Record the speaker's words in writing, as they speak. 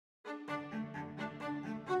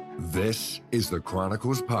This is the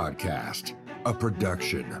Chronicles Podcast, a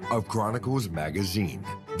production of Chronicles Magazine,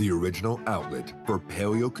 the original outlet for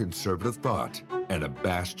paleoconservative thought and a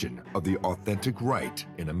bastion of the authentic right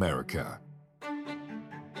in America.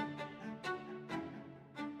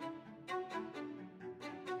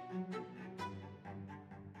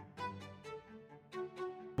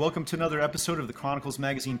 Welcome to another episode of the Chronicles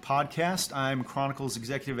Magazine podcast. I'm Chronicles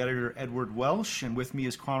Executive Editor Edward Welsh, and with me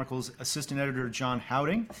is Chronicles Assistant Editor John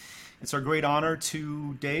Howding. It's our great honor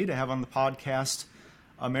today to have on the podcast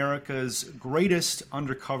America's greatest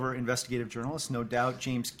undercover investigative journalist, no doubt,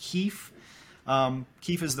 James Keefe.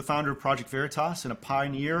 Keefe is the founder of Project Veritas and a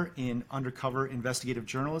pioneer in undercover investigative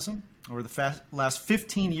journalism. Over the last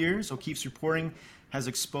 15 years, O'Keefe's reporting has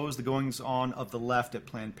exposed the goings-on of the left at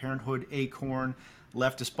Planned Parenthood, Acorn,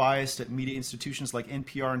 leftist bias at media institutions like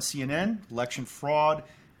NPR and CNN, election fraud,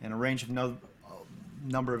 and a range of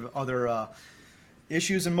number of other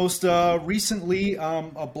issues. And most recently,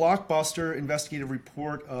 a blockbuster investigative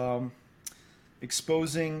report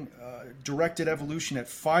exposing directed evolution at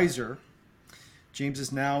Pfizer. James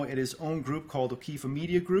is now at his own group called O'Keefe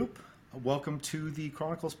Media Group. Welcome to the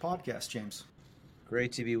Chronicles podcast, James.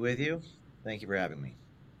 Great to be with you. Thank you for having me.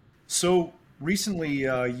 So recently,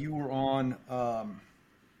 you were on.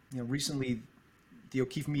 Recently, the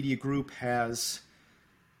O'Keefe Media Group has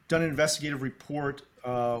done an investigative report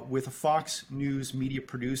with a Fox News media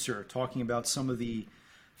producer talking about some of the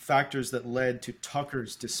factors that led to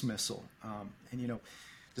Tucker's dismissal.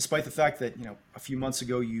 Despite the fact that a few months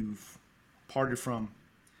ago you've parted from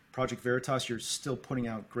Project Veritas, you're still putting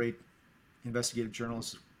out great investigative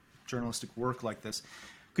journalistic work like this.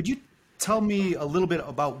 Could you tell me a little bit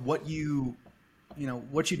about what you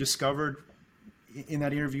discovered in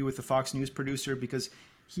that interview with the Fox News producer? Because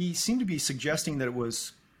he seemed to be suggesting that it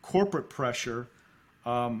was corporate pressure,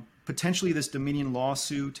 potentially this Dominion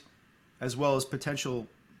lawsuit, as well as potential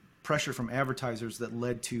pressure from advertisers that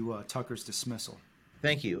led to Tucker's dismissal.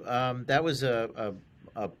 Thank you. That was a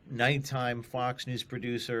nighttime Fox News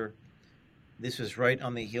producer. This was right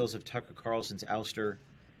on the heels of Tucker Carlson's ouster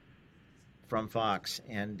from Fox,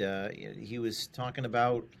 and he was talking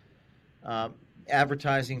about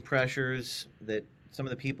advertising pressures that some of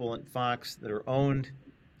the people at Fox that are owned,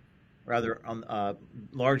 rather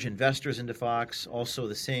large investors into Fox, also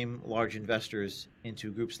the same large investors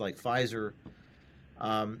into groups like Pfizer.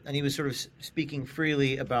 And he was sort of speaking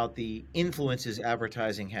freely about the influences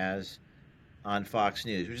advertising has on Fox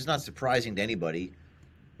News, which is not surprising to anybody.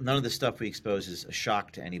 None of the stuff we expose is a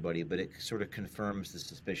shock to anybody, but it sort of confirms the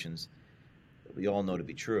suspicions that we all know to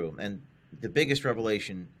be true. And the biggest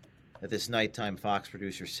revelation that this nighttime Fox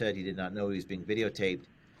producer said he did not know he was being videotaped,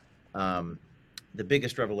 the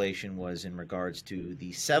biggest revelation was in regards to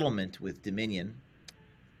the settlement with Dominion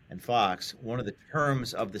and Fox. One of the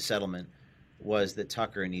terms of the settlement was that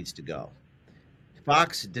Tucker needs to go.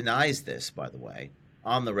 Fox denies this, by the way,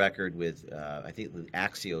 on the record with, I think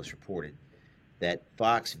Axios reported, that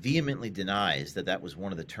Fox vehemently denies that that was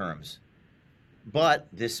one of the terms. But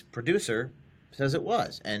this producer says it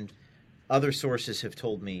was, and other sources have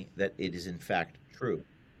told me that it is in fact true.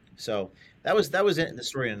 So that was it, the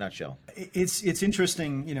story in a nutshell. It's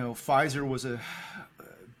interesting. Pfizer was a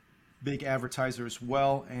big advertiser as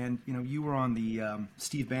well, and you were on the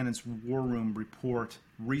Steve Bannon's War Room report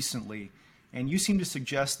recently, and you seem to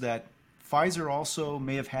suggest that Pfizer also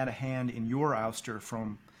may have had a hand in your ouster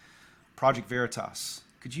from Project Veritas.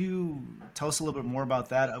 Could you tell us a little bit more about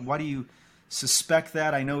that? Why do you suspect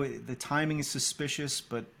that? I know the timing is suspicious,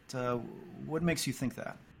 but what makes you think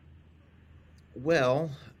that?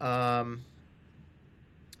 Well, I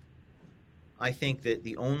think that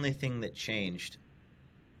the only thing that changed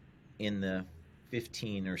in the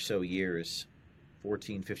 15 or so years,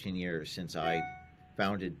 14, 15 years since I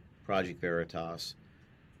founded Project Veritas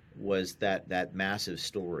was that massive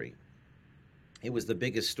story. It was the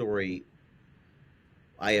biggest story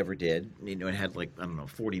I ever did. It had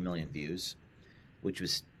 40 million views, which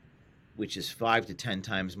is 5 to 10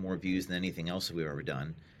 times more views than anything else that we've ever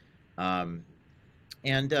done,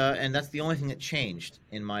 and that's the only thing that changed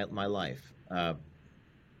in my life.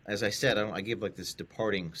 As I said, I gave this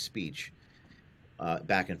departing speech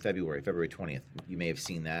back in February 20th. You may have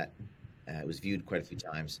seen that. It was viewed quite a few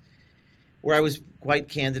times, where I was quite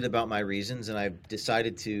candid about my reasons, and I've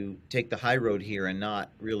decided to take the high road here and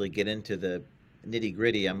not really get into the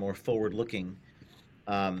nitty-gritty. I'm more forward-looking.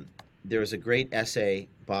 There was a great essay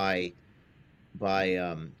by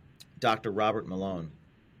Dr. Robert Malone,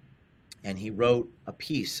 and he wrote a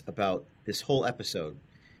piece about this whole episode,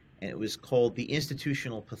 and it was called The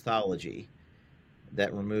Institutional Pathology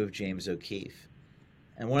That Removed James O'Keefe.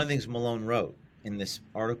 And one of the things Malone wrote in this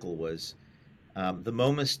article was the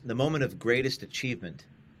moment of greatest achievement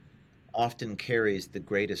often carries the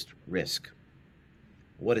greatest risk.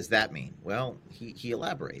 What does that mean? Well, he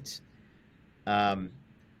elaborates.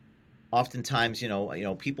 Oftentimes,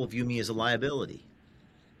 people view me as a liability.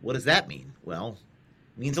 What does that mean? Well,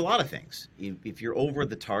 it means a lot of things. If you're over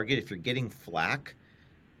the target, if you're getting flack,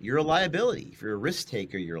 you're a liability. If you're a risk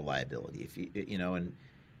taker, you're a liability. If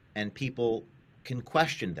and people can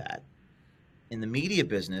question that. In the media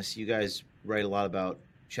business, you guys write a lot about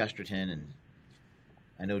Chesterton, and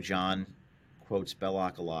I know John quotes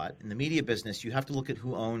Belloc a lot. In the media business, you have to look at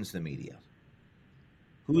who owns the media.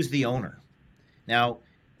 Who's the owner? Now,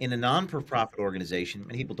 in a non-for-profit organization,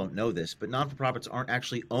 many people don't know this, but non-for-profits aren't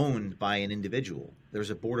actually owned by an individual. There's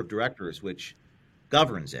a board of directors which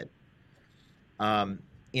governs it.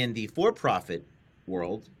 In the for-profit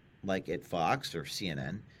world, like at Fox or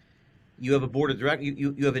CNN, you have a board of directors,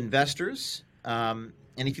 you have investors, and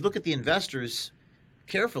if you look at the investors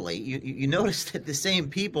carefully, you notice that the same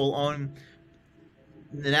people own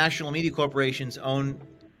the national media corporations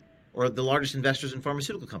or the largest investors in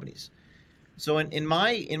pharmaceutical companies. So in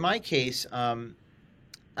my case, I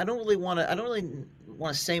don't really want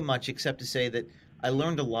to say much except to say that I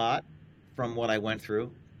learned a lot from what I went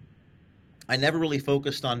through. I never really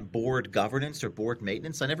focused on board governance or board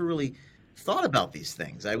maintenance. I never really thought about these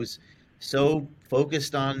things. I was so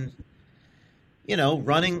focused on,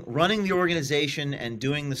 running the organization and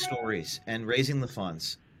doing the stories and raising the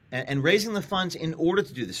funds and raising the funds in order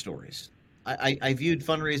to do the stories. I viewed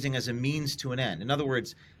fundraising as a means to an end. In other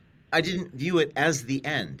words, I didn't view it as the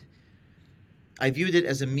end. I viewed it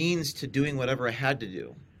as a means to doing whatever I had to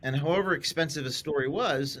do. And however expensive a story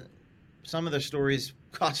was, some of the stories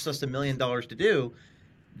cost us $1 million to do.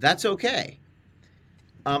 That's okay.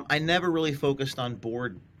 I never really focused on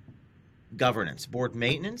board governance, board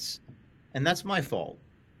maintenance, and that's my fault.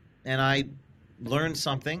 And I learned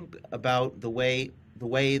something about the way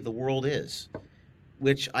the world is,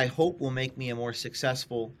 which I hope will make me a more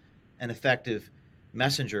successful and effective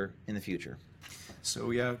messenger in the future.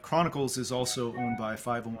 So yeah, Chronicles is also owned by a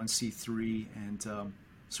 501c3, and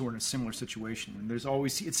so we're in a similar situation. And there's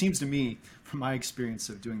always, it seems to me, from my experience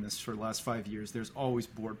of doing this for the last 5 years, there's always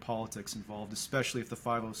board politics involved, especially if the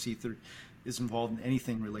 501c3 is involved in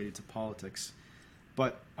anything related to politics.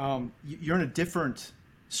 But you're in a different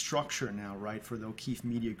structure now, right, for the O'Keefe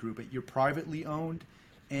Media Group. You're privately owned,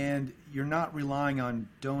 and you're not relying on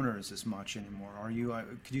donors as much anymore, are you?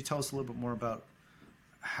 Could you tell us a little bit more about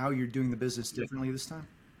how you're doing the business differently this time?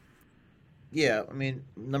 Yeah, I mean,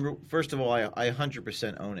 first of all, I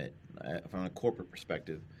 100% own it from a corporate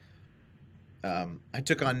perspective. I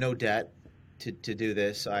took on no debt to do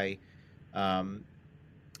this. I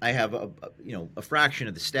have a fraction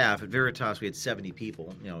of the staff. At Veritas, we had 70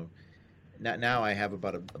 people. Now I have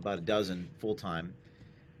about a dozen full time,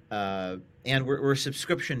 and we're a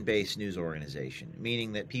subscription-based news organization,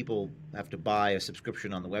 meaning that people have to buy a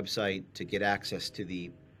subscription on the website to get access to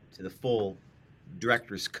the full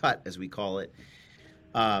director's cut, as we call it.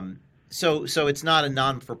 So it's not a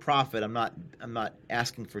non-for-profit. I'm not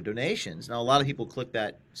asking for donations. Now, a lot of people click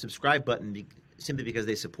that subscribe button simply because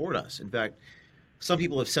they support us. In fact, some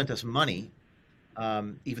people have sent us money,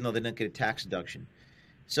 even though they didn't get a tax deduction.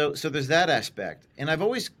 So there's that aspect. And I've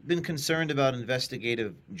always been concerned about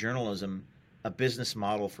investigative journalism, a business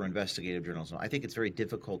model for investigative journalism. I think it's very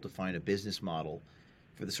difficult to find a business model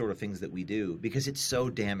for the sort of things that we do because it's so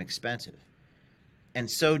damn expensive and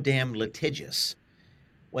so damn litigious.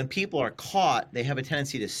 When people are caught, they have a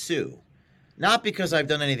tendency to sue, not because I've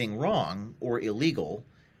done anything wrong or illegal,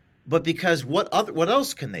 but because what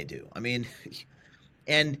else can they do? I mean,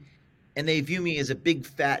 and they view me as a big,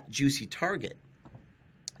 fat, juicy target.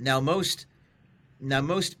 Now most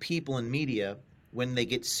people in media, when they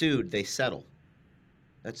get sued, they settle.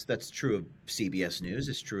 That's true of CBS News.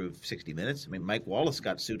 It's true of 60 Minutes. I mean, Mike Wallace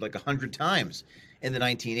got sued like 100 times in the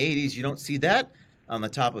 1980s. You don't see that on the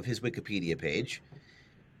top of his Wikipedia page.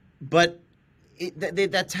 But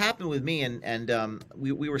that's happened with me, and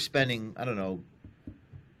we were spending, I don't know,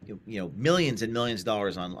 millions and millions of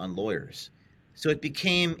dollars on lawyers. So it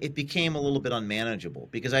became a little bit unmanageable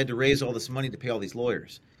because I had to raise all this money to pay all these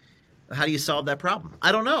lawyers. How do you solve that problem?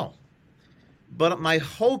 I don't know. But my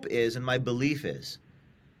hope is, and my belief is,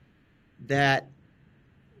 that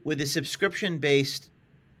with a subscription-based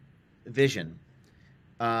vision,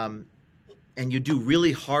 and you do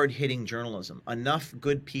really hard-hitting journalism, enough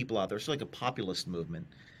good people out there, it's like a populist movement,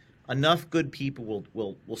 enough good people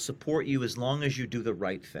will support you as long as you do the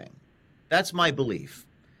right thing. That's my belief.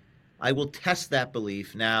 I will test that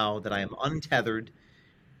belief now that I am untethered,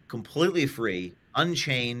 completely free,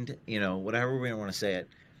 Unchained, whatever we want to say it,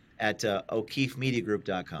 at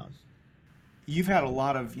o'keefemediagroup.com. You've had a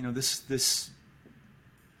lot of, this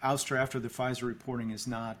ouster after the Pfizer reporting is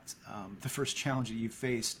not the first challenge that you've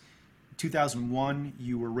faced. In 2001,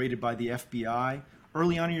 you were raided by the FBI.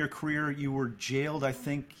 Early on in your career, you were jailed, I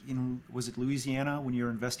think, was it Louisiana, when you were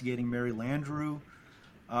investigating Mary Landrieu?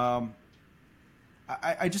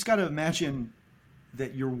 I just got to imagine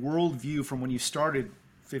that your worldview from when you started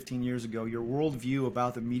 15 years ago, your worldview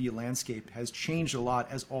about the media landscape has changed a lot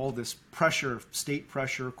as all this pressure, state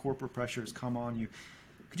pressure, corporate pressure has come on you.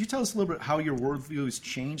 Could you tell us a little bit how your worldview has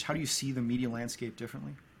changed? How do you see the media landscape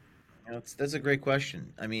differently? That's a great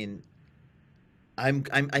question. I mean, I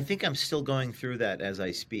think I'm still going through that as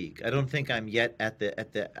I speak. I don't think I'm yet at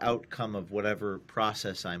the outcome of whatever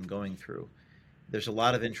process I'm going through. There's a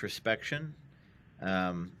lot of introspection.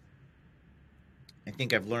 I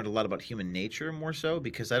think I've learned a lot about human nature more so,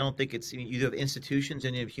 because I don't think you have institutions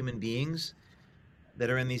and you have human beings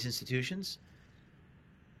that are in these institutions.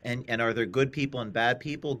 And are there good people and bad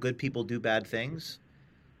people? Good people do bad things.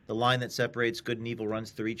 The line that separates good and evil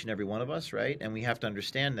runs through each and every one of us, right? And we have to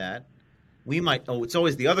understand that. It's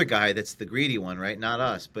always the other guy that's the greedy one, right? Not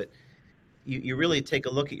us. But you really take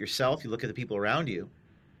a look at yourself. You look at the people around you.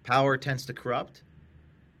 Power tends to corrupt.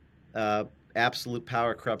 Absolute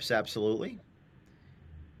power corrupts absolutely.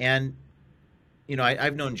 And,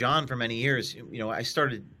 I've known John for many years. I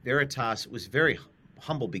started Veritas. It was very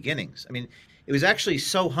humble beginnings. I mean, it was actually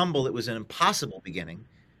so humble it was an impossible beginning,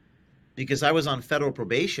 because I was on federal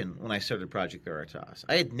probation when I started Project Veritas.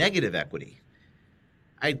 I had negative equity.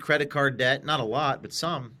 I had credit card debt, not a lot, but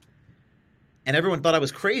some. And everyone thought I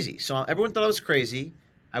was crazy. So everyone thought I was crazy.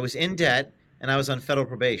 I was in debt, and I was on federal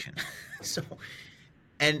probation.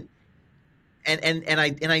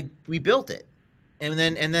 We built it. And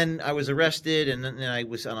then I was arrested, and then I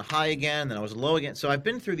was on a high again, then I was low again. So I've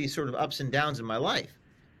been through these sort of ups and downs in my life.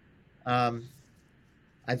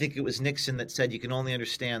 I think it was Nixon that said you can only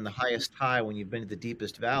understand the highest high when you've been to the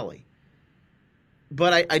deepest valley.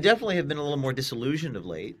 But I definitely have been a little more disillusioned of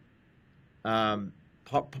late,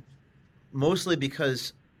 mostly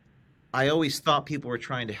because I always thought people were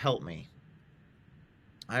trying to help me.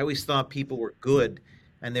 I always thought people were good,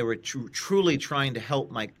 and they were truly trying to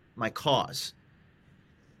help my cause.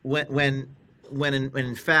 When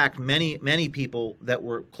in fact many people that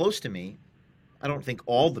were close to me, I don't think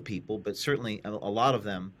all the people, but certainly a lot of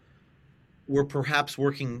them, were perhaps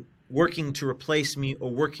working to replace me or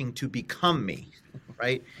working to become me,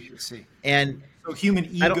 right? I see. And so human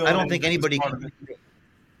ego. I don't think anybody can.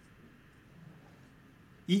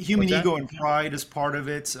 Human ego and pride is part of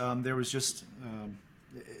it. There was just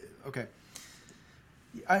okay.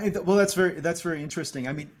 Well, that's very interesting.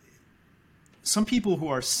 I mean, some people who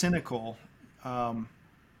are cynical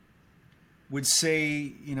would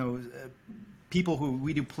say, people who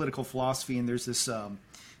we do political philosophy, and there's this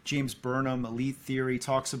James Burnham elite theory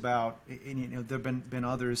talks about, and there've been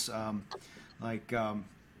others like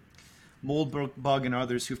Moldbug and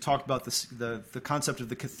others who've talked about the concept of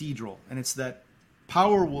the cathedral, and it's that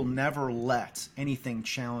power will never let anything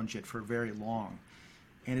challenge it for very long.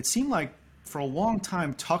 And it seemed like for a long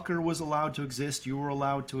time Tucker was allowed to exist, you were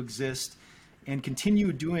allowed to exist, and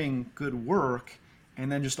continue doing good work,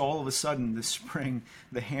 and then just all of a sudden this spring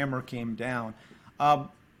the hammer came down. And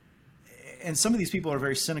some of these people are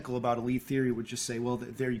very cynical about elite theory, would just say, well,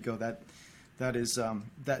 there you go, that is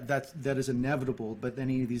inevitable, but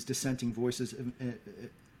any of these dissenting voices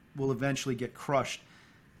will eventually get crushed.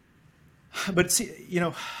 But see,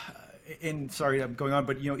 and sorry I'm going on,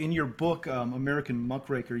 but in your book American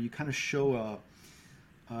Muckraker, you kind of show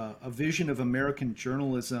a vision of American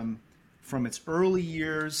journalism from its early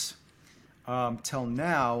years till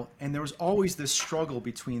now, and there was always this struggle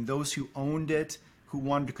between those who owned it, who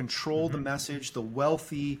wanted to control the message, the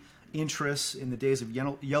wealthy interests in the days of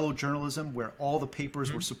yellow journalism, where all the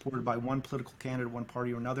papers were supported by one political candidate, one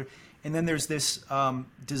party or another, and then there's this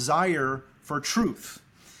desire for truth,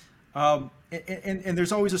 and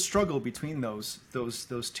there's always a struggle between those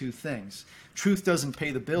two things. Truth doesn't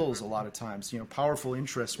pay the bills a lot of times. Powerful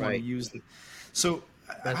interests want to use it. So.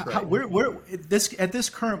 Where at this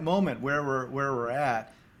current moment where we're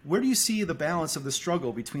at, where do you see the balance of the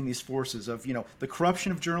struggle between these forces of the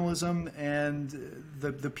corruption of journalism and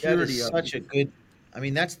the purity that is of such a good. I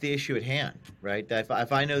mean, that's the issue at hand, right?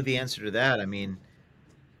 If I know the answer to that, I mean,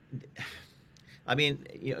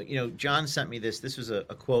 John sent me this. This was a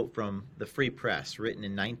quote from the Free Press, written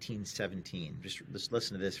in 1917. Just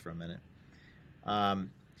listen to this for a minute.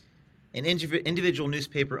 An individual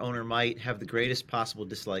newspaper owner might have the greatest possible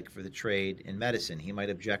dislike for the trade in medicine. He might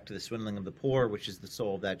object to the swindling of the poor, which is the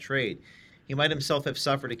soul of that trade. He might himself have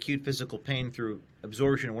suffered acute physical pain through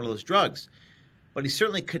absorption of one of those drugs, but he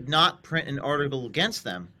certainly could not print an article against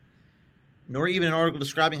them, nor even an article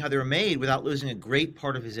describing how they were made without losing a great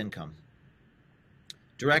part of his income.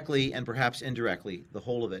 Directly and perhaps indirectly, the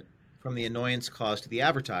whole of it, from the annoyance caused to the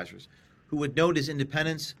advertisers, who would note his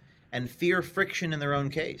independence and fear friction in their own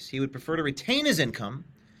case. He would prefer to retain his income,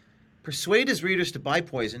 persuade his readers to buy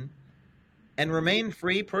poison, and remain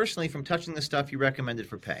free personally from touching the stuff he recommended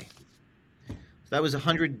for pay. So that was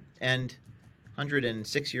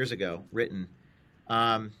 106 years ago, written.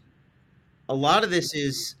 A lot of this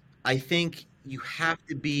is, I think, you have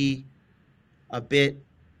to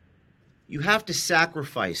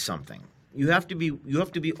sacrifice something. You have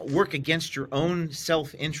to work against your own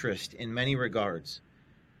self-interest in many regards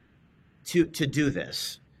to do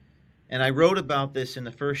this. And I wrote about this in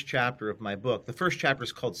the first chapter of my book. The first chapter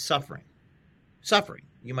is called Suffering. Suffering.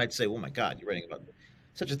 You might say, oh my God, you're writing about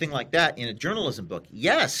such a thing like that in a journalism book.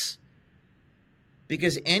 Yes.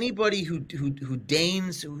 Because anybody who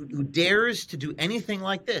dares to do anything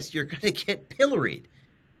like this, you're going to get pilloried.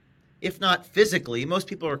 If not physically, most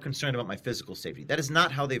people are concerned about my physical safety. That is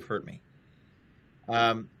not how they've hurt me.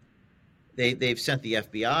 They've sent the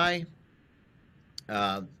FBI,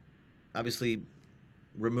 obviously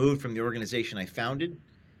removed from the organization I founded.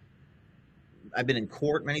 I've been in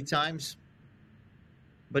court many times.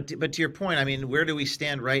 But to your point, I mean, where do we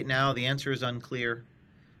stand right now? The answer is unclear,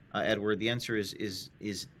 Edward. The answer is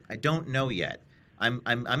I don't know yet. I'm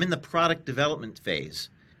in the product development phase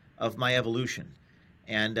of my evolution,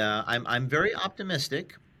 and I'm very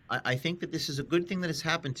optimistic. I think that this is a good thing that has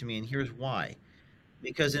happened to me, and here's why.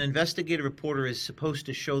 Because an investigative reporter is supposed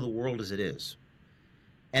to show the world as it is.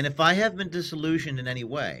 And if I have been disillusioned in any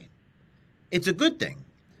way, it's a good thing.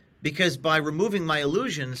 Because by removing my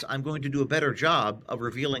illusions, I'm going to do a better job of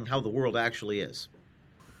revealing how the world actually is.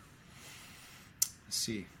 I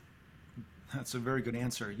see. That's a very good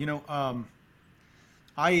answer. You know, I'll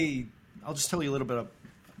just tell you a little bit of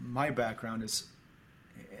my background. Is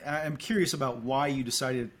I'm curious about why you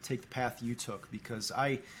decided to take the path you took, because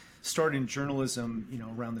I started in journalism, you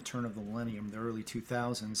know, around the turn of the millennium, the early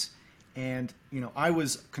 2000s, and you know, I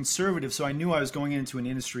was conservative, so I knew I was going into an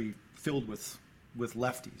industry filled with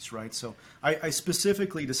lefties, right? So I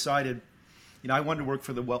specifically decided, you know, I wanted to work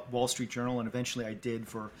for the Wall Street Journal, and eventually I did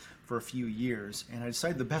for a few years. And I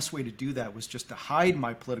decided the best way to do that was just to hide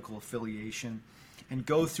my political affiliation and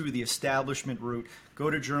go through the establishment route, go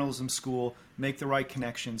to journalism school, make the right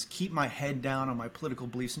connections, keep my head down on my political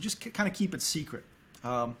beliefs, and just kind of keep it secret.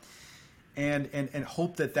 And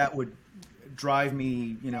hope that would drive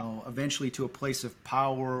me, you know, eventually to a place of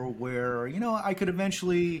power where, you know, I could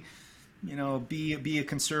eventually, you know, be a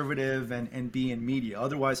conservative and be in media.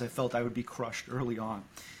 Otherwise, I felt I would be crushed early on.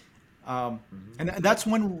 And that's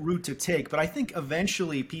one route to take. But I think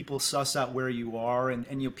eventually people suss out where you are, and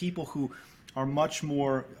you know, people who are much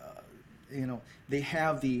more, you know, they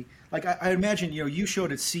have the, like I imagine, you know, you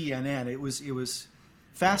showed at CNN. It was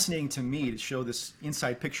fascinating to me to show this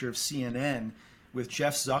inside picture of CNN with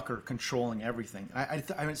Jeff Zucker controlling everything. I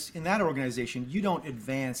in that organization, you don't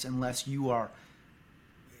advance unless you are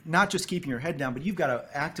not just keeping your head down, but you've got to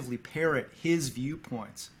actively parrot his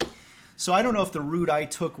viewpoints. So I don't know if the route I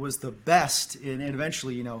took was the best, and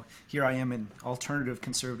eventually, you know, here I am in alternative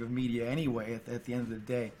conservative media anyway at the end of the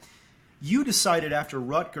day. You decided after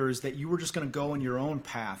Rutgers that you were just going to go in your own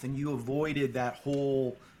path, and you avoided that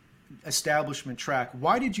whole establishment track.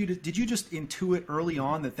 Why did you just intuit early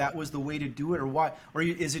on that was the way to do it, or why? Or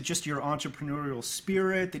is it just your entrepreneurial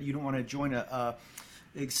spirit that you don't want to join a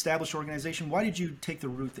established organization? Why did you take the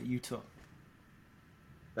route that you took?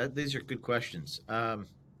 These are good questions.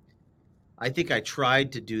 I think I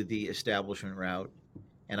tried to do the establishment route,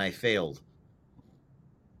 and I failed.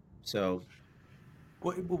 So,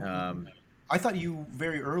 I thought you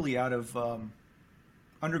very early out of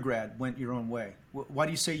undergrad went your own way. Why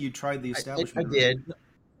do you say you tried the establishment route? I did.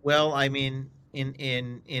 Well, I mean,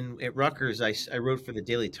 at Rutgers, I wrote for the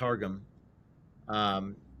Daily Targum,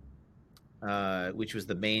 which was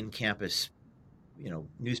the main campus, you know,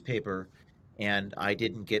 newspaper, and I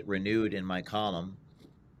didn't get renewed in my column.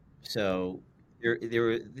 So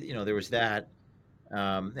there was that,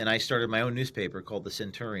 and I started my own newspaper called The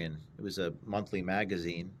Centurion. It was a monthly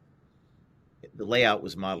magazine. The layout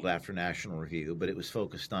was modeled after National Review, but it was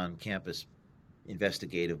focused on campus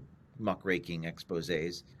investigative muckraking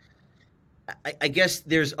exposés. I guess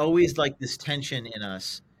there's always like this tension in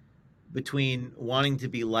us between wanting to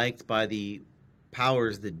be liked by the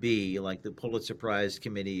powers that be, like the Pulitzer Prize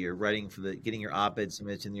committee, or writing for getting your op-ed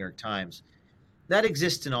submitted to the New York Times. That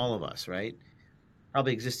exists in all of us, right?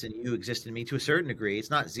 Probably exists in you, exists in me to a certain degree. It's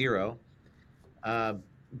not zero.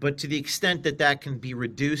 But to the extent that that can be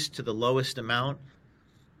reduced to the lowest amount,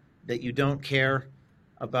 that you don't care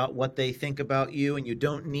about what they think about you, and you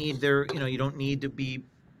don't need you don't need to be,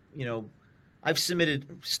 you know, I've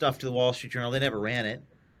submitted stuff to the Wall Street Journal. They never ran it.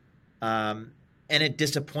 And it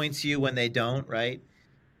disappoints you when they don't, right?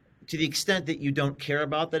 To the extent that you don't care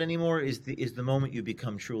about that anymore is the moment you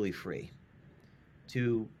become truly free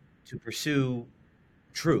to pursue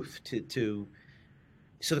truth.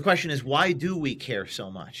 So the question is, why do we care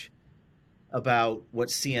so much about what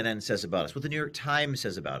CNN says about us, what the New York Times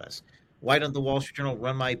says about us? Why don't the Wall Street Journal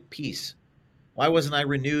run my piece? Why wasn't I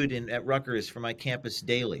renewed at Rutgers for my campus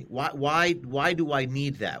daily? Why do I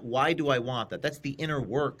need that? Why do I want that? That's the inner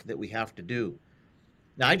work that we have to do.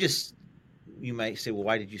 Now, you might say, well,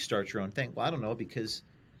 why did you start your own thing? Well, I don't know, because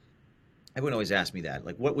everyone always asks me that.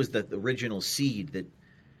 Like, what was the original seed that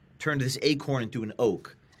turned this acorn into an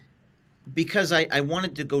oak? Because I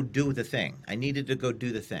wanted to go do the thing. I needed to go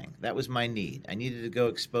do the thing. That was my need. I needed to go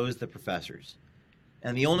expose the professors.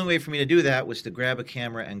 And the only way for me to do that was to grab a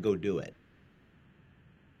camera and go do it.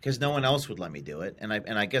 Because no one else would let me do it. And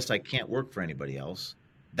I guess I can't work for anybody else.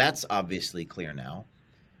 That's obviously clear now.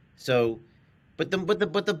 So, but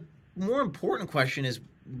the more important question is,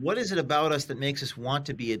 what is it about us that makes us want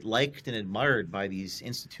to be liked and admired by these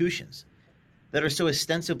institutions that are so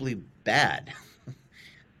ostensibly bad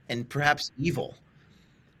and perhaps evil?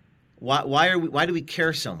 Why do we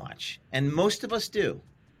care so much? And most of us do.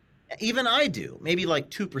 Even I do. Maybe like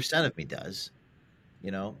 2% of me does.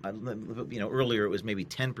 Earlier it was maybe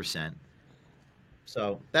 10%.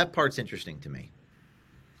 So that part's interesting to me.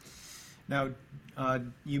 Now,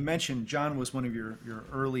 you mentioned John was one of your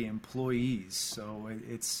early employees, so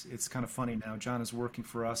it's kind of funny now. John is working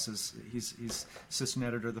for us as he's assistant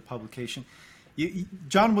editor of the publication.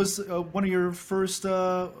 John was one of your first.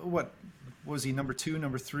 What was he? Number 2,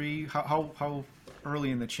 number 3? How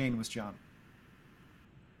early in the chain was John?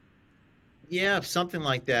 Yeah, something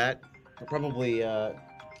like that. Probably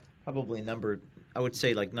number. I would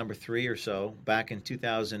say like number 3 or so back in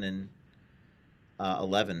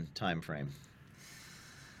 2011 time frame.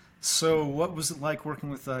 So, what was it like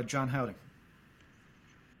working with John Howding?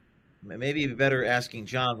 Maybe better asking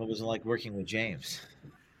John what was it like working with James.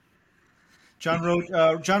 John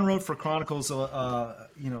wrote for Chronicles,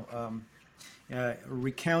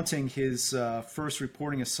 recounting his first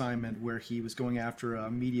reporting assignment where he was going after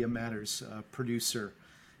a Media Matters producer,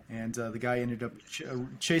 and the guy ended up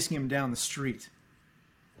chasing him down the street.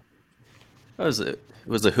 It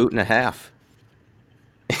was a hoot and a half.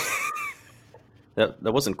 That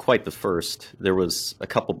wasn't quite the first. There was a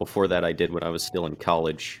couple before that I did when I was still in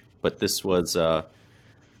college, but this was, I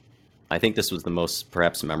think this was the most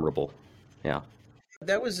perhaps memorable. Yeah.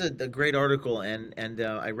 That was a great article, and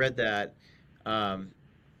I read that.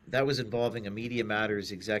 That was involving a Media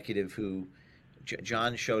Matters executive who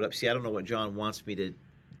John showed up. See, I don't know what John wants me to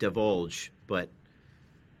divulge, but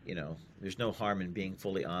there's no harm in being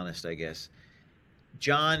fully honest, I guess.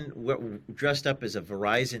 John dressed up as a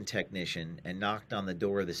Verizon technician and knocked on the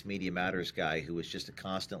door of this Media Matters guy who was just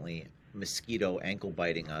constantly mosquito ankle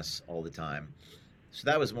biting us all the time. So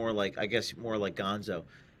that was more like Gonzo.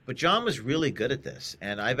 But John was really good at this,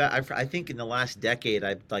 and I think in the last decade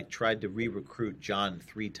I've tried to re-recruit John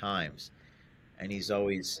 3 times, and he's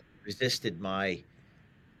always resisted my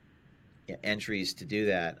entries to do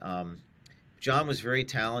that. John was very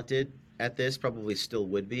talented at this, probably still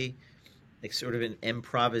would be. Like sort of an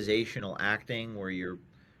improvisational acting where you're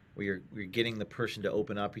getting the person to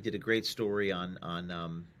open up. He did a great story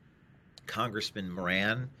on Congressman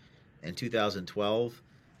Moran in 2012.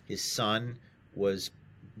 His son was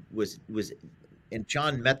and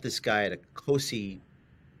John met this guy at a Cosi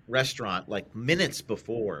restaurant like minutes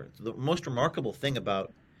before. The most remarkable thing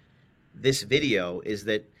about this video is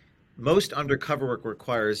that most undercover work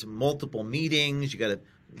requires multiple meetings. You got to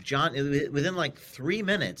John, within like 3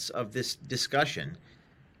 minutes of this discussion,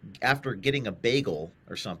 after getting a bagel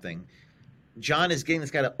or something, John is getting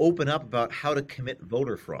this guy to open up about how to commit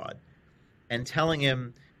voter fraud and telling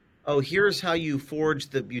him, oh, here's how you forge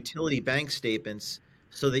the utility bank statements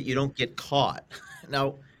so that you don't get caught.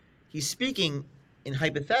 Now, he's speaking in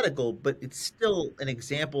hypothetical, but it's still an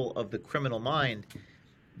example of the criminal mind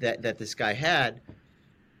that this guy had.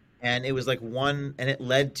 And it was like and it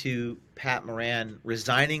led to Pat Moran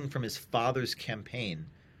resigning from his father's campaign,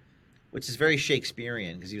 which is very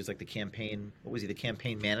Shakespearean because he was like the campaign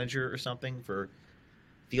manager or something for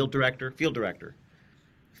field director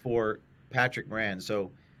for Patrick Moran.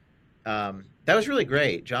 So that was really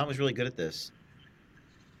great. John was really good at this.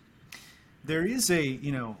 There is a,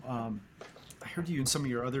 heard you in some of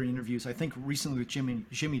your other interviews. I think recently with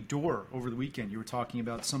Jimmy Dore over the weekend, you were talking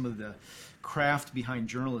about some of the craft behind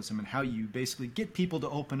journalism and how you basically get people to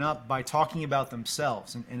open up by talking about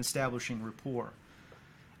themselves and establishing rapport.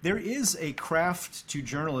 There is a craft to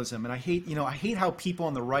journalism, and I hate how people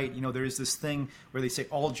on the right, there is this thing where they say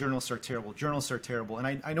all journalists are terrible. Journalists are terrible,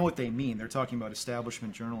 and I know what they mean. They're talking about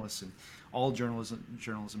establishment journalists and all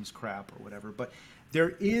journalism is crap or whatever. But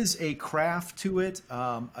there is a craft to it,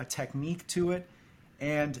 a technique to it,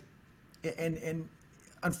 and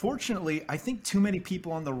unfortunately, I think too many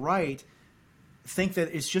people on the right think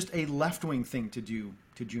that it's just a left-wing thing to do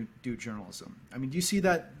journalism. I mean, do you see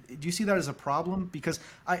that as a problem? Because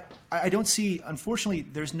I don't see, unfortunately,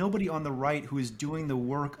 there's nobody on the right who is doing the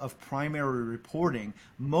work of primary reporting.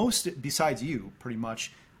 Most, besides you, pretty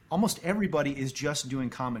much, almost everybody is just doing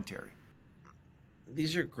commentary.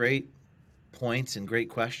 These are great points and great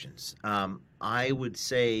questions. I would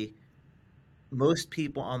say most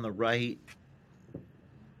people on the right,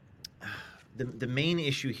 the main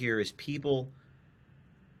issue here is people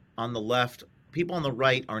on the left. People on the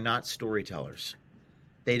right are not storytellers.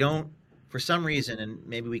 They don't, for some reason, and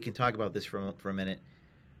maybe we can talk about this for a minute,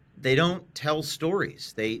 they don't tell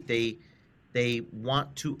stories. They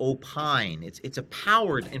want to opine. It's a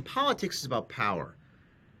power, and politics is about power.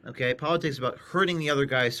 Okay, politics is about hurting the other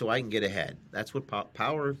guy so I can get ahead. That's what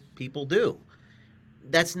power people do.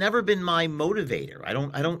 That's never been my motivator. I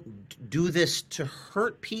don't do this to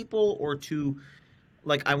hurt people or to,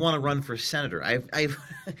 like, I want to run for senator. I've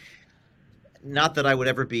not that I would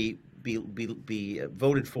ever be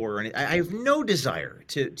voted for or anything. I have no desire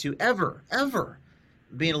to ever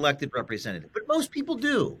be an elected representative. But most people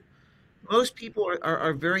do. Most people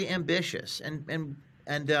are very ambitious,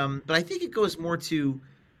 but I think it goes more to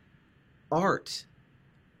art.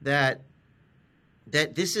 That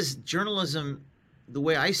this is journalism. The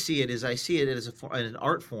way I see it is, I see it as an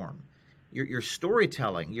art form. You're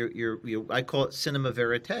storytelling. I call it cinema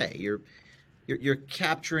verite. You're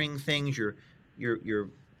capturing things. You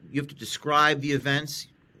have to describe the events.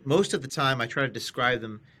 Most of the time, I try to describe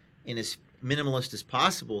them in as minimalist as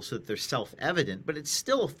possible so that they're self-evident, but it's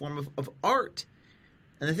still a form of art.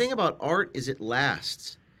 And the thing about art is it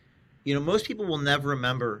lasts. Most people will never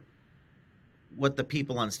remember what the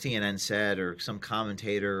people on CNN said or some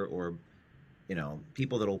commentator or,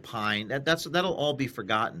 people that opine. That'll all be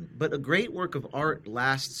forgotten. But a great work of art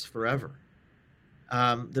lasts forever.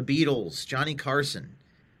 The Beatles, Johnny Carson,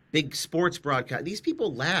 big sports broadcast. These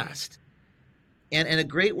people last. And a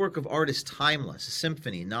great work of art is timeless. A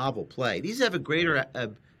symphony, novel, play. These have a greater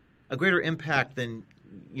impact than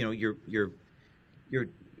your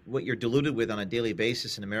what you're diluted with on a daily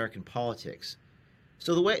basis in American politics.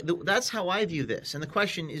 So that's how I view this. And the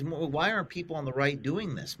question is more, why aren't people on the right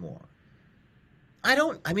doing this more? I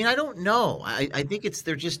don't know. I think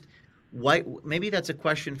they're just white. Maybe that's a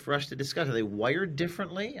question for us to discuss. Are they wired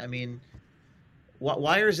differently? I mean,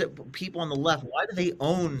 why is it people on the left, why do they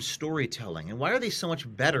own storytelling? And why are they so much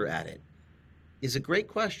better at it? Is a great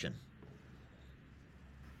question.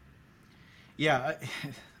 Yeah,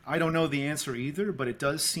 I don't know the answer either, but it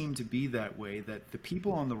does seem to be that way, that the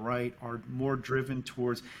people on the right are more driven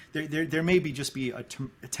towards, there may just be a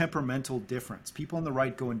temperamental difference. People on the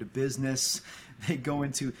right go into business, they go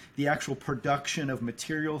into the actual production of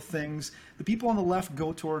material things. The people on the left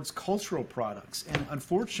go towards cultural products. And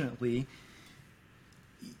unfortunately,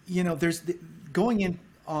 there's going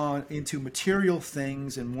into material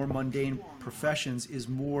things and more mundane professions is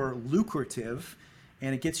more lucrative,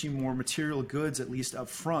 and it gets you more material goods, at least up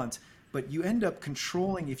front. But you end up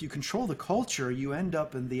controlling, if you control the culture, you end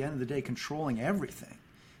up, in the end of the day, controlling everything.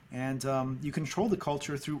 And you control the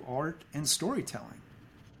culture through art and storytelling.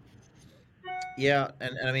 Yeah,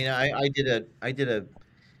 and I mean, I did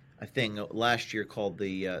a thing last year called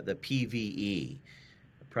the PVE,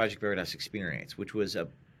 Project Veritas Experience, which was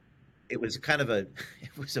it was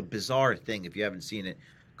a bizarre thing. If you haven't seen it,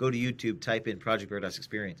 go to YouTube, type in Project Veritas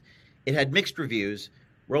Experience. It had mixed reviews.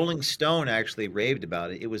 Rolling Stone actually raved about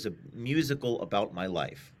it. It was a musical about my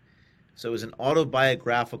life. So it was an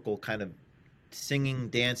autobiographical kind of singing,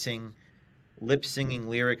 dancing, lip-singing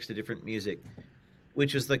lyrics to different music,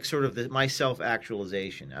 which is like sort of my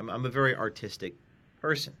self-actualization. I'm a very artistic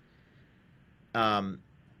person. I'm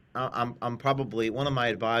probably, one of my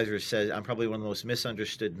advisors says I'm probably one of the most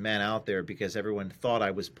misunderstood men out there because everyone thought I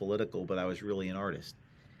was political, but I was really an artist.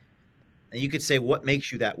 And you could say, what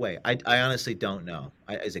makes you that way? I honestly don't know.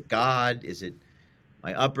 Is it God? Is it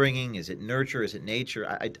my upbringing? Is it nurture? Is it nature?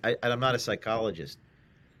 I'm not a psychologist.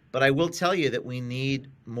 But I will tell you that we need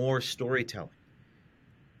more storytelling.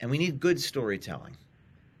 And we need good storytelling.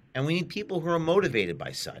 And we need people who are motivated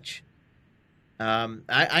by such.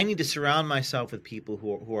 I need to surround myself with people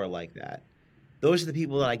who are like that. Those are the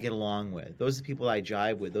people that I get along with. Those are the people I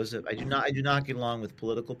jive with. I do not get along with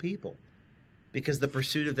political people, because the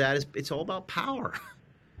pursuit of that it's all about power.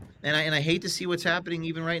 And I hate to see what's happening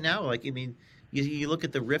even right now. Like, I mean, you look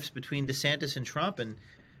at the rifts between DeSantis and Trump, and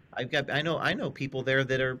I know people there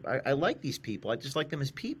that I like these people. I just like them as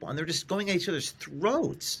people, and they're just going at each other's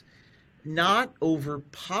throats, not over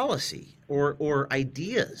policy or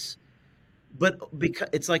ideas, but because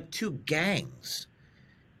it's like two gangs,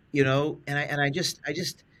 And I just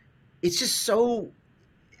it's just so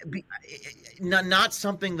not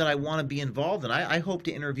something that I want to be involved in. I hope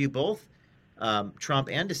to interview both Trump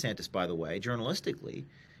and DeSantis, by the way, journalistically.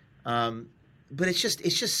 But it's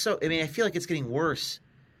just so. I mean, I feel like it's getting worse.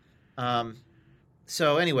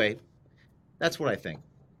 So anyway, that's what I think.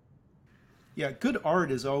 Yeah, good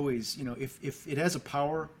art is always, if it has a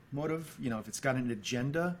power motive, if it's got an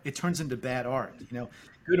agenda, it turns into bad art.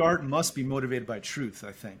 Good art must be motivated by truth,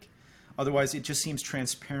 I think. Otherwise, it just seems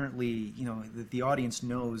transparently, that the audience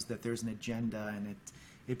knows that there's an agenda, and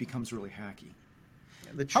it becomes really hacky.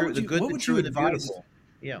 The true, the good, the true, and the beautiful.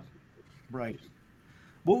 Yeah. Right.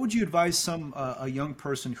 What would you advise a young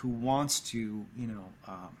person who wants to,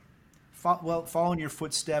 follow in your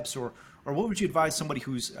footsteps, or what would you advise somebody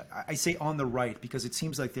who's, I say on the right, because it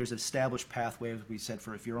seems like there's an established pathway, as we said,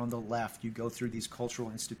 for if you're on the left, you go through these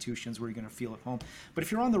cultural institutions where you're going to feel at home. But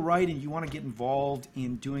if you're on the right and you want to get involved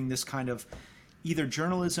in doing this kind of either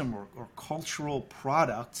journalism or cultural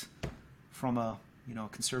product from a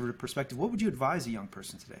conservative perspective, what would you advise a young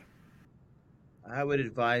person today? I would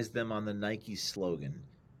advise them on the Nike slogan,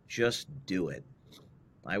 just do it.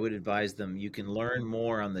 I would advise them, you can learn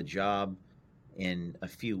more on the job in a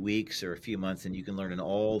few weeks or a few months than you can learn in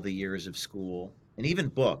all the years of school and even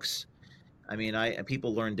books. I mean,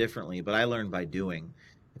 people learn differently, but I learned by doing.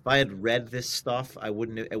 If I had read this stuff, I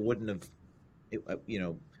wouldn't have.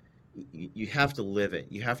 You have to live it.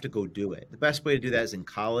 You have to go do it. The best way to do that is in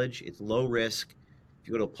college. It's low risk. If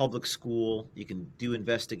you go to a public school, you can do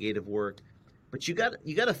investigative work, but you got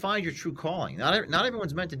to find your true calling. Not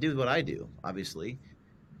everyone's meant to do what I do, obviously.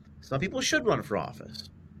 Some people should run for office.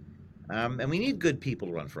 And we need good people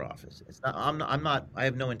to run for office. I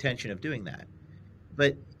have no intention of doing that.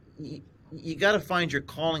 But you got to find your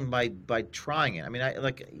calling by trying it. I mean,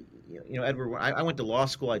 Edward, I went to law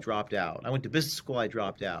school, I dropped out. I went to business school, I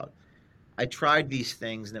dropped out. I tried these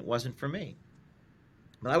things, and it wasn't for me.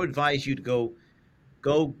 But I would advise you to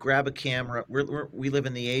go grab a camera. We live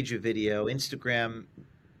in the age of video. Instagram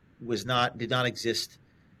did not exist,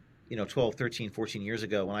 12, 13, 14 years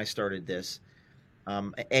ago when I started this.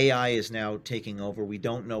 AI is now taking over. We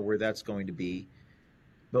don't know where that's going to be,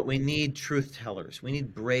 but we need truth tellers. We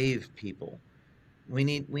need brave people. We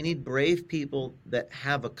need brave people that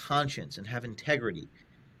have a conscience and have integrity,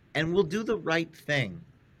 and will do the right thing.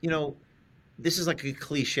 This is like a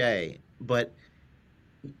cliche, but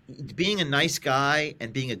being a nice guy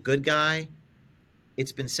and being a good guy,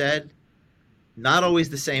 it's been said, not always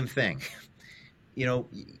the same thing.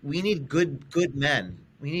 We need good men.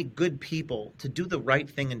 We need good people to do the right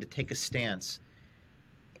thing and to take a stance.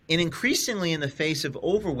 And increasingly in the face of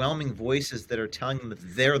overwhelming voices that are telling them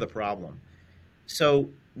that they're the problem.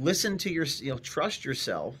 So listen to trust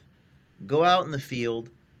yourself, go out in the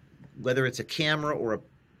field, whether it's a camera or a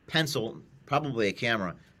pencil, probably a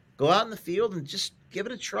camera, go out in the field and just give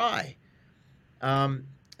it a try.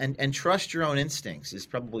 And trust your own instincts is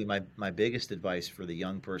probably my biggest advice for the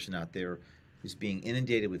young person out there who's being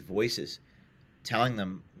inundated with voices telling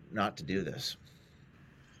them not to do this.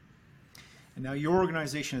 And now your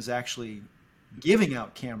organization is actually giving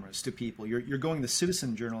out cameras to people. You're going the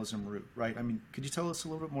citizen journalism route, right? I mean, could you tell us a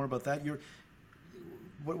little bit more about that?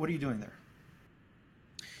 What are you doing there?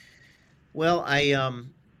 Well,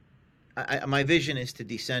 my vision is to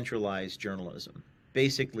decentralize journalism.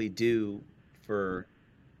 Basically, do for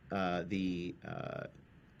the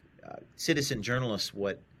citizen journalists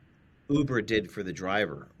what Uber did for the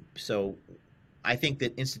driver. So I think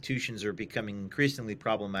that institutions are becoming increasingly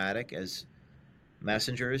problematic as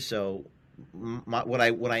messengers. So what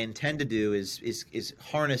I intend to do is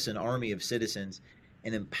harness an army of citizens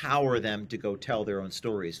and empower them to go tell their own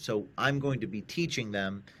stories. So I'm going to be teaching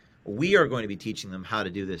them. We are going to be teaching them how to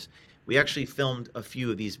do this. We actually filmed a few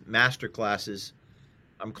of these master classes.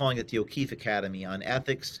 I'm calling it the O'Keefe Academy on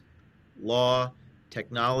ethics, law,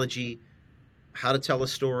 technology, how to tell a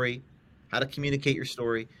story, how to communicate your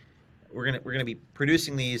story. We're gonna be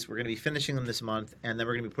producing these. We're gonna be finishing them this month, and then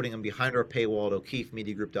we're gonna be putting them behind our paywall at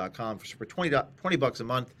O'KeefeMediaGroup.com for $20 a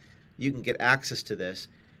month. You can get access to this,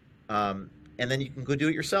 and then you can go do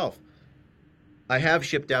it yourself. I have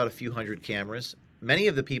shipped out a few hundred cameras. Many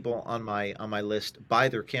of the people on my list buy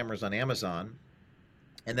their cameras on Amazon,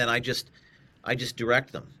 and then I just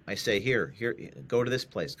direct them. I say, here, go to this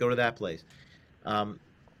place, go to that place,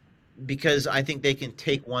 because I think they can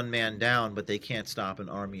take one man down, but they can't stop an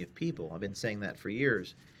army of people. I've been saying that for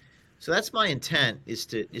years. So that's my intent, is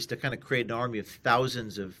to kind of create an army of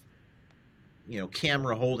thousands of,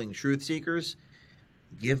 camera holding truth seekers,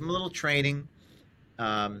 give them a little training,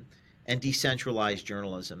 and decentralize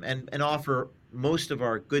journalism, and offer most of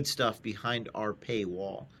our good stuff behind our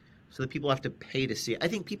paywall, so that people have to pay to see it. I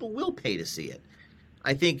think people will pay to see it.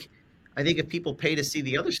 I think if people pay to see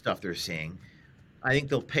the other stuff they're seeing, I think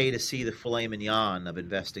they'll pay to see the filet mignon of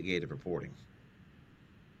investigative reporting.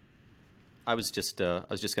 I was just going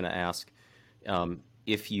to ask,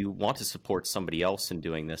 if you want to support somebody else in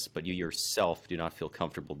doing this, but you yourself do not feel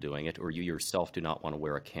comfortable doing it, or you yourself do not want to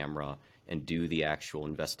wear a camera and do the actual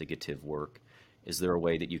investigative work, is there a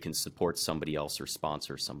way that you can support somebody else or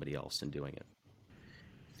sponsor somebody else in doing it?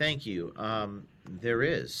 Thank you. There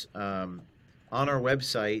is. On our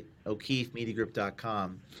website,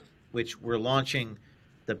 o'keefemediagroup.com, which we're launching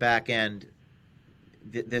the back end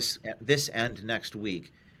this end next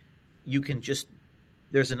week, you can just,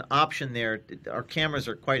 there's an option there. Our cameras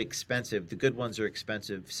are quite expensive. The good ones are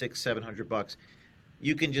expensive, $600-700.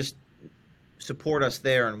 You can just support us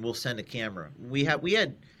there, and we'll send a camera. We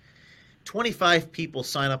had 25 people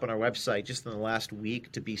sign up on our website just in the last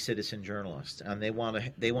week to be citizen journalists, and they want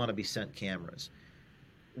to be sent cameras.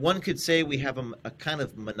 One could say we have a kind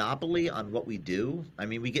of monopoly on what we do. I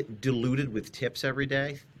mean, we get diluted with tips every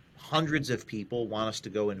day. Hundreds of people want us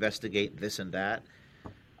to go investigate this and that.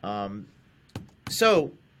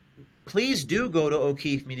 So please do go to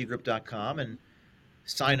o'keefemediagroup.com and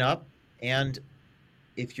sign up. And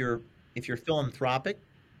if you're philanthropic,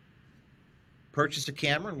 purchase a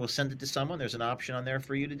camera and we'll send it to someone. There's an option on there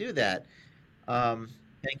for you to do that.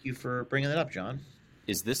 Thank you for bringing that up, John.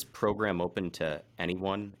 Is this program open to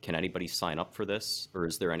anyone? Can anybody sign up for this, or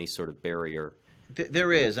is there any sort of barrier?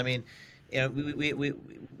 There is. I mean,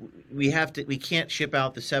 we can't ship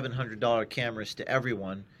out the $700 cameras to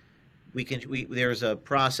everyone. There's a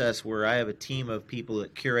process where I have a team of people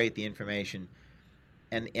that curate the information,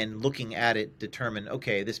 and looking at it, determine,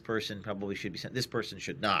 okay, this person probably should be sent, this person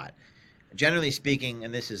should not. Generally speaking,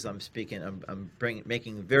 and this is I'm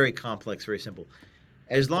making very complex, very simple.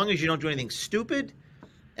 As long as you don't do anything stupid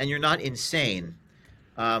and you're not insane,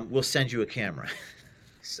 we'll send you a camera.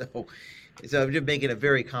 So I'm just making a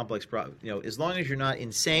very complex problem. As long as you're not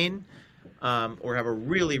insane or have a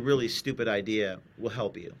really, really stupid idea, we'll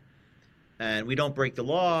help you. And we don't break the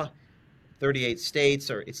law. 38 states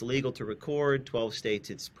it's illegal to record. 12 states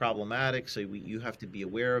it's problematic. So you have to be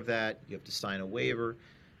aware of that. You have to sign a waiver.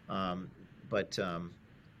 But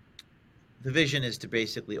the vision is to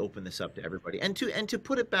basically open this up to everybody, and to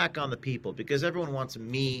put it back on the people, because everyone wants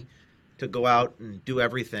me to go out and do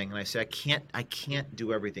everything, and I say I can't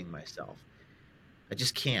do everything myself. I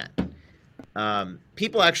just can't.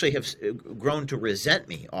 People actually have grown to resent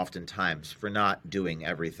me oftentimes for not doing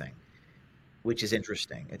everything, which is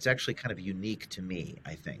interesting. It's actually kind of unique to me,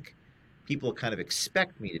 I think. People kind of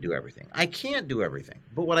expect me to do everything. I can't do everything,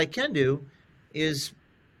 but what I can do is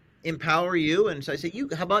empower you. And so I say,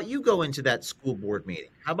 how about you go into that school board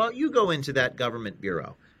meeting? How about you go into that government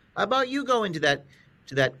bureau? How about you go into that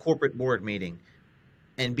corporate board meeting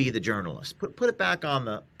and be the journalist? Put it back on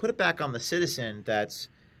the citizen that's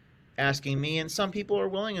asking me. And some people are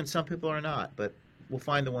willing and some people are not, but we'll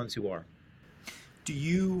find the ones who are. Do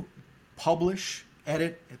you publish,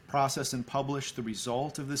 edit, process, and publish the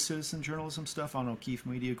result of the citizen journalism stuff on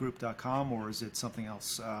o'keefemediagroup.com, or is it something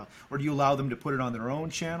else? Or do you allow them to put it on their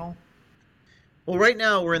own channel? Well, right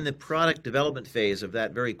now we're in the product development phase of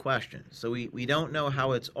that very question. So we don't know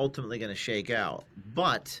how it's ultimately going to shake out.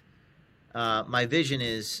 But my vision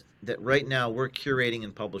is that right now we're curating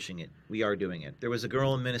and publishing it. We are doing it. There was a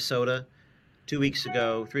girl in Minnesota 3 weeks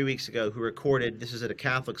ago, who recorded, this is at a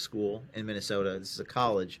Catholic school in Minnesota, this is a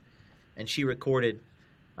college, and she recorded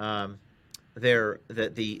that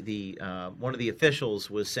one of the officials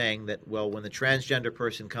was saying that, well, when the transgender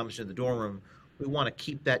person comes to the dorm room, we want to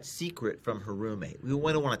keep that secret from her roommate. We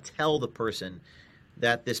don't want to tell the person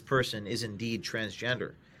that this person is indeed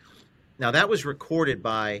transgender. Now, that was recorded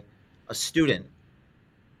by a student,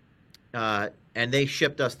 and they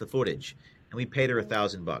shipped us the footage, and we paid her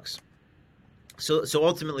 $1,000. So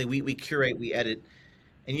ultimately, we curate, we edit.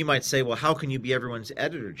 And you might say, well, how can you be everyone's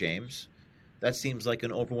editor, James? That seems like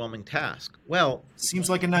an overwhelming task. Well,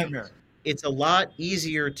 seems like a nightmare. It's a lot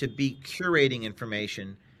easier to be curating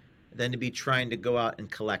information than to be trying to go out and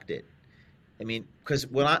collect it. I mean, because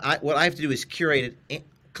what I have to do is curate it,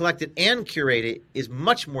 collect it, and curate it is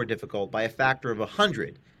much more difficult by a factor of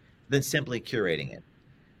 100 than simply curating it.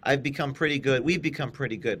 I've become pretty good. We've become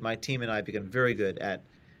pretty good. My team and I have become very good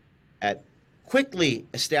at quickly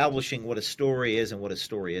establishing what a story is and what a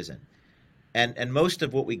story isn't. And most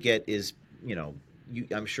of what we get is,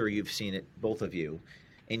 I'm sure you've seen it, both of you,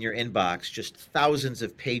 in your inbox, just thousands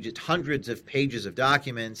of pages, hundreds of pages of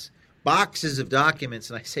documents, boxes of documents.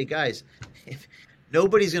 And I say, guys, if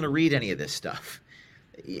nobody's going to read any of this stuff.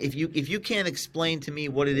 If you can't explain to me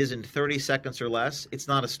what it is in 30 seconds or less, it's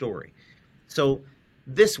not a story. So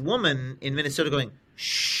this woman in Minnesota going,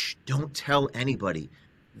 shh, don't tell anybody.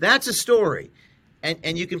 That's a story.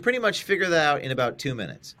 And you can pretty much figure that out in about 2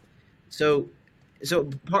 minutes. So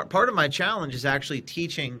part of my challenge is actually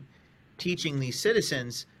teaching these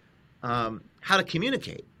citizens how to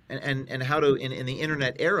communicate and how to, in the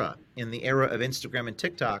internet era, in the era of Instagram and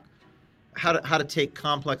TikTok, how to take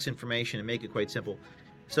complex information and make it quite simple.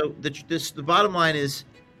 So the bottom line is,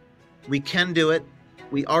 we can do it.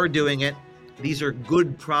 We are doing it. These are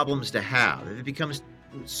good problems to have. If it becomes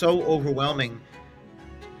so overwhelming,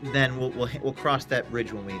 then we'll cross that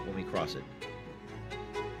bridge when we cross it.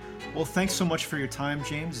 Well, thanks so much for your time,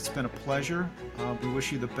 James. It's been a pleasure. We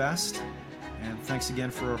wish you the best, and thanks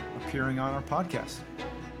again for appearing on our podcast.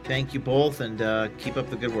 Thank you both, and keep up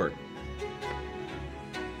the good work.